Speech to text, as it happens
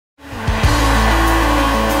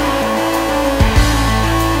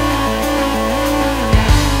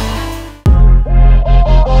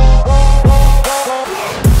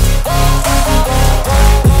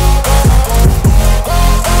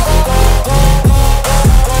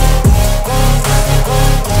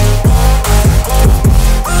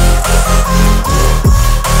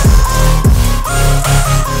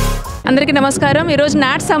అందరికీ నమస్కారం. ఈరోజు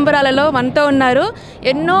నాట్ సంబరాలలో మనతో ఉన్నారు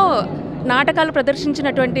ఎన్నో నాటకాలు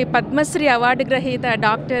ప్రదర్శించినటువంటి పద్మశ్రీ అవార్డు గ్రహీత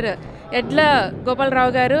డాక్టర్ ఎడ్ల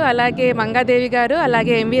గోపాలరావు గారు, అలాగే మంగాదేవి గారు,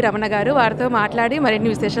 అలాగే ఎంవి రమణ గారు. వారితో మాట్లాడి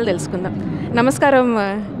మరిన్ని విశేషాలు తెలుసుకుందాం. నమస్కారం.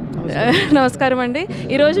 నమస్కారం అండి.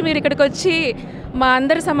 ఈరోజు మీరు ఇక్కడికి వచ్చి మా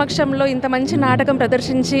అందరి సమక్షంలో ఇంత మంచి నాటకం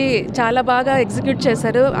ప్రదర్శించి చాలా బాగా ఎగ్జిక్యూట్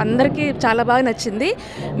చేశారు. అందరికీ చాలా బాగా నచ్చింది.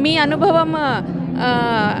 మీ అనుభవం,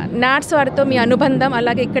 నాట్స్ వారితో మీ అనుబంధం,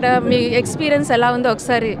 అలాగే ఇక్కడ మీ ఎక్స్పీరియన్స్ ఎలా ఉందో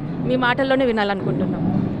ఒకసారి మీ మాటల్లోనే వినాలనుకుంటున్నాం.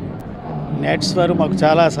 నాట్స్ వారు మాకు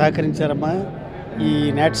చాలా సహకరించారమ్మా. ఈ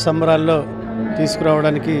నాట్స్ సంబరాల్లో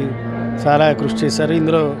తీసుకురావడానికి చాలా కృషి చేశారు.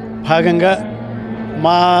 ఇందులో భాగంగా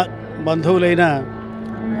మా బంధువులైన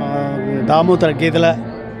దామోదర గీదల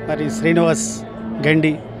మరి శ్రీనివాస్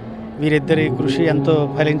గండి వీరిద్దరి కృషి ఎంతో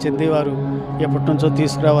ఫలించింది. వారు ఎప్పటి నుంచో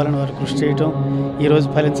తీసుకురావాలని వారు కృషి చేయటం ఈరోజు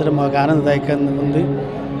ఫలించడం మాకు ఆనందదాయకంగా ఉంది.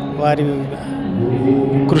 వారి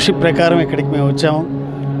కృషి ప్రకారం ఇక్కడికి మేము వచ్చాము.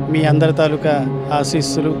 మీ అందరి తాలూకా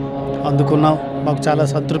ఆశీస్సులు అందుకున్నాం. మాకు చాలా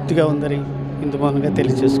సంతృప్తిగా ఉందని ఇందుమూలంగా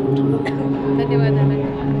తెలియజేసుకుంటున్నాం. ధన్యవాదాలు.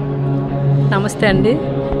 నమస్తే అండి.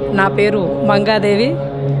 నా పేరు మంగాదేవి.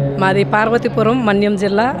 మాది పార్వతీపురం, మన్యం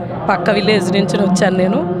జిల్లా పక్క విలేజ్ నుంచి వచ్చాను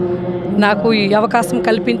నేను. నాకు ఈ అవకాశం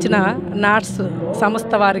కల్పించిన నాట్స్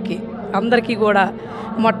సంస్థ వారికి అందరికీ కూడా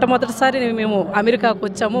మొట్టమొదటిసారి మేము అమెరికాకు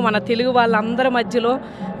వచ్చాము. మన తెలుగు వాళ్ళందరి మధ్యలో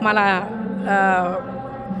మన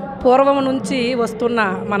పూర్వం నుంచి వస్తున్న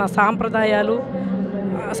మన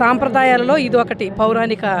సాంప్రదాయాలలో ఇది ఒకటి,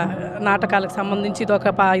 పౌరాణిక నాటకాలకు సంబంధించి ఇది ఒక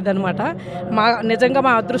ఇదనమాట. నిజంగా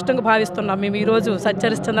మా అదృష్టంగా భావిస్తున్నాం మేము ఈరోజు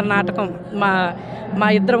సత్యహరిశ్చంద్ర నాటకం మా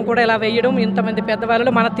ఇద్దరం కూడా ఇలా వేయడం, ఇంతమంది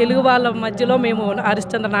పెద్దవాళ్ళు మన తెలుగు వాళ్ళ మధ్యలో మేము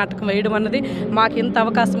హరిశ్చంద్ర నాటకం వేయడం అన్నది మాకు ఇంత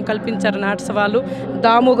అవకాశం కల్పించారు నాట్స్ వాళ్ళు.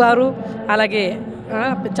 దాము గారు, అలాగే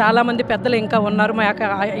చాలామంది పెద్దలు ఇంకా ఉన్నారు. మా యొక్క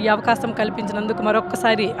ఈ అవకాశం కల్పించినందుకు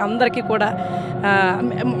మరొక్కసారి అందరికీ కూడా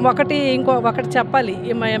ఒకటి చెప్పాలి.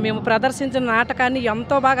 మేము ప్రదర్శించిన నాటకాన్ని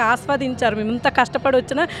ఎంతో బాగా ఆస్వాదించారు. మేము ఇంత కష్టపడి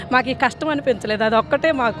వచ్చినా మాకు ఈ కష్టం అనిపించలేదు. అది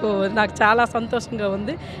ఒక్కటే నాకు చాలా సంతోషంగా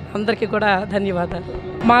ఉంది. అందరికీ కూడా ధన్యవాదాలు.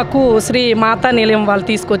 మాకు శ్రీ మాతా నిలయం వాళ్ళు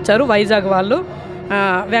తీసుకొచ్చారు, వైజాగ్ వాళ్ళు.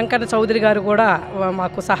 వెంకన్న చౌదరి గారు కూడా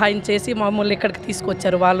మాకు సహాయం చేసి మమ్మల్ని ఇక్కడికి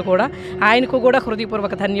తీసుకొచ్చారు. వాళ్ళు కూడా, ఆయనకు కూడా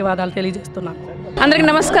హృదయపూర్వక ధన్యవాదాలు తెలియజేస్తున్నాను. అందరికీ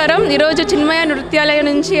నమస్కారం. ఈరోజు చిన్మయ నృత్యాలయం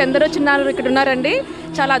నుంచి ఎందరో చిన్నారులు ఇక్కడ ఉన్నారండి.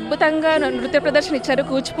 చాలా అద్భుతంగా నృత్య ప్రదర్శన ఇచ్చారు,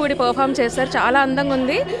 కూచిపూడి పర్ఫామ్ చేశారు. చాలా అందంగా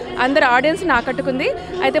ఉంది, అందరు ఆడియన్స్ని ఆకట్టుకుంది.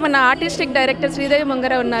 అయితే మన ఆర్టిస్టిక్ డైరెక్టర్ శ్రీదేవి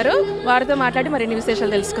ముంగర ఉన్నారు, వారితో మాట్లాడి మరిన్ని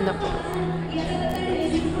విశేషాలు తెలుసుకుందాం.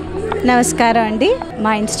 నమస్కారం అండి.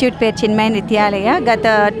 మా ఇన్స్టిట్యూట్ పేరు చిన్మయ నృత్యాలయ. గత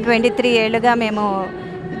 23 ఏళ్ళుగా మేము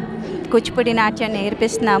కూచిపూడి నాట్యాన్ని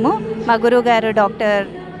నేర్పిస్తున్నాము. మా గురువు గారు డాక్టర్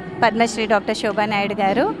పద్మశ్రీ డాక్టర్ శోభా నాయుడు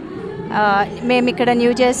గారు. మేము ఇక్కడ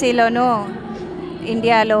న్యూజెర్సీలోను,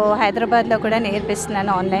 ఇండియాలో, హైదరాబాద్లో కూడా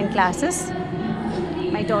నేర్పిస్తున్నాను online classes.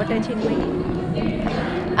 My daughter Chinmayi.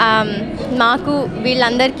 మాకు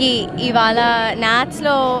వీళ్ళందరికీ ఇవాళ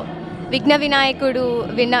నాట్స్లో విఘ్న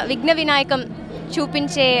వినాయకం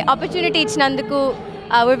చూపించే ఆపర్చునిటీ ఇచ్చినందుకు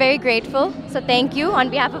we're very grateful. So thank you on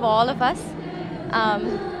behalf of all of us.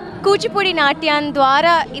 Kuchipudi నాట్యం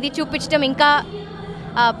ద్వారా ఇది చూపించడం ఇంకా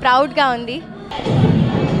ప్రౌడ్గా ఉంది.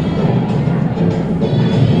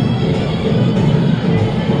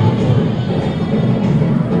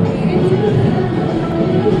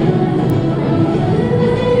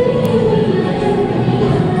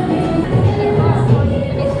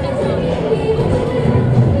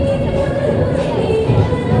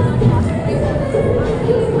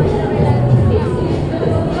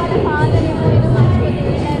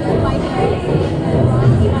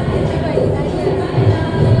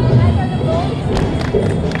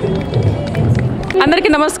 అందరికీ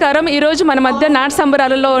నమస్కారం. ఈరోజు మన మధ్య నాట్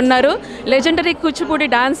సంబరాలలో ఉన్నారు లెజెండరీ కూచిపూడి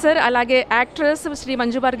డాన్సర్, అలాగే యాక్ట్రెస్ శ్రీ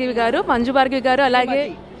మంజు భార్గవి గారు, అలాగే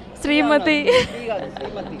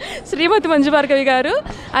శ్రీమతి మంజు భార్గవి గారు,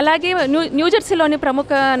 అలాగే న్యూజెర్సీలోని ప్రముఖ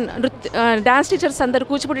డాన్స్ టీచర్స్ అందరూ,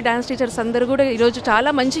 కూచిపూడి డాన్స్ టీచర్స్ అందరూ కూడా ఈరోజు చాలా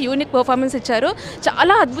మంచి యూనిక్ పర్ఫార్మెన్స్ ఇచ్చారు.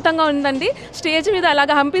 చాలా అద్భుతంగా ఉందండి. స్టేజ్ మీద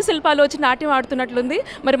అలాగా హంపి శిల్పాలు వచ్చి నాట్యం ఆడుతున్నట్లుంది.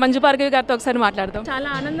 మరి మంజు భార్గవి గారితో ఒకసారి మాట్లాడదాం. చాలా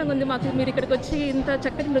ఆనందంగా ఉంది మాకు, మీరు ఇక్కడికి వచ్చి ఇంత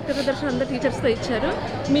చక్కటి నృత్య ప్రదర్శన అందరూ టీచర్స్తో ఇచ్చారు.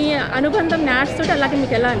 మీ అనుబంధం నాట్స్ తోటి అలాగే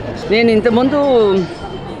మీకు ఎలా అనిపించింది? నేను ఇంతకుముందు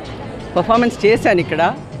పర్ఫార్మెన్స్ చేశాను ఇక్కడ.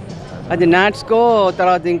 అది నాట్స్కో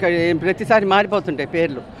తర్వాత ఇంకా ప్రతిసారి మారిపోతుంటాయి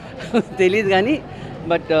పేర్లు తెలియదు కానీ,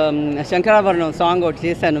 బట్ శంకరాభరణం సాంగ్ ఒకటి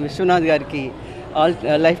చేశాను విశ్వనాథ్ గారికి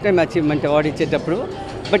లైఫ్ టైమ్ అచీవ్మెంట్ అవార్డు ఇచ్చేటప్పుడు.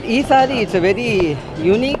 బట్ ఈసారి it's a very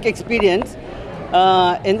unique experience.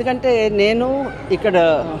 ఎందుకంటే నేను ఇక్కడ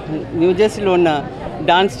న్యూజెర్సీలో ఉన్న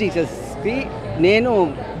డాన్స్ టీచర్స్కి నేను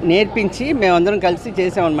నేర్పించి మేమందరం కలిసి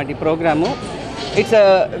చేసామన్నమాట ఈ programme. It's a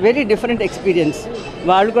very different experience.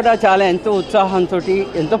 వాళ్ళు కూడా చాలా ఎంతో ఉత్సాహంతో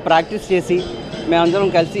ఎంతో ప్రాక్టీస్ చేసి మేమందరం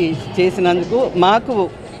కలిసి చేసినందుకు మాకు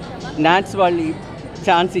నాట్స్ వాళ్ళు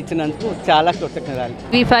ఛాన్స్ ఇచ్చినందుకు చాలా కృతజ్ఞతలు.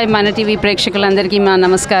 వి5 మన టీవీ ప్రేక్షకులందరికీ మా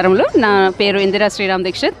నమస్కారములు. నా పేరు ఇందిరా శ్రీరామ్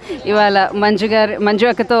దీక్షిత్. ఇవాళ మంజు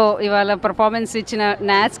అక్కతో ఇవాళ పర్ఫార్మెన్స్ ఇచ్చిన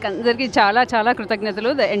నాట్స్కి అందరికీ చాలా చాలా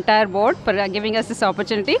కృతజ్ఞతలు. The entire board for giving us this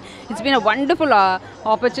opportunity. It's been a wonderful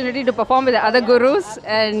opportunity to perform with other gurus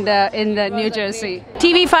and in the new Jersey.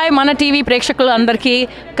 TV5 మన టీవీ ప్రేక్షకులందరికీ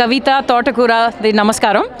కవిత తోటకూర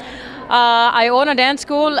నమస్కారం. I own a dance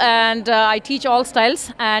school and I teach all styles,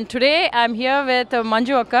 and today I'm here with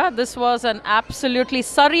Manju Akka. This was an absolutely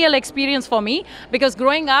surreal experience for me because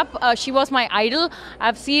growing up she was my idol.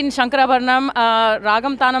 I've seen Shankarabharanam,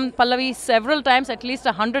 Ragam Tanam Pallavi several times, at least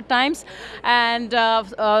 100 times, and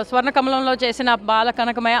Swarna Kamalamlo chesina Bala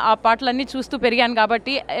Kanakamaya aa paatlaanni chustu periganu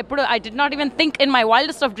kabatti eppudu I did not even think in my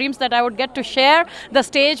wildest of dreams that I would get to share the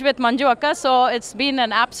stage with Manju Akka. So it's been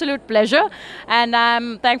an absolute pleasure and I'm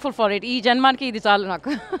thankful for it. ఈ జన్మానికి ఇది చాలు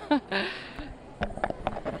నాకు.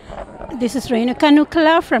 This is Renuka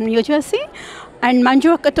Nukala from New Jersey, and Manju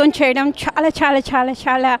Akkato చేయడం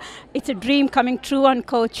చాలా it's a dream coming true on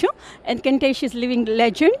coach, and Kente she's living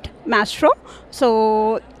legend maestro, so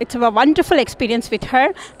it's a wonderful experience with her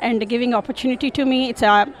and giving opportunity to me.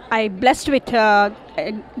 I blessed with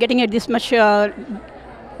getting this much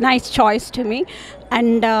nice choice to me,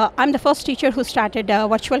 and I'm the first teacher who started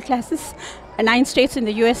virtual classes 9 states in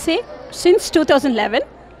the USA since 2011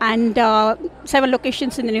 and 7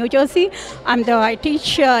 locations in the New Jersey. I teach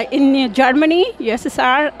in Germany,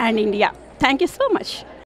 USSR and India. Thank you so much.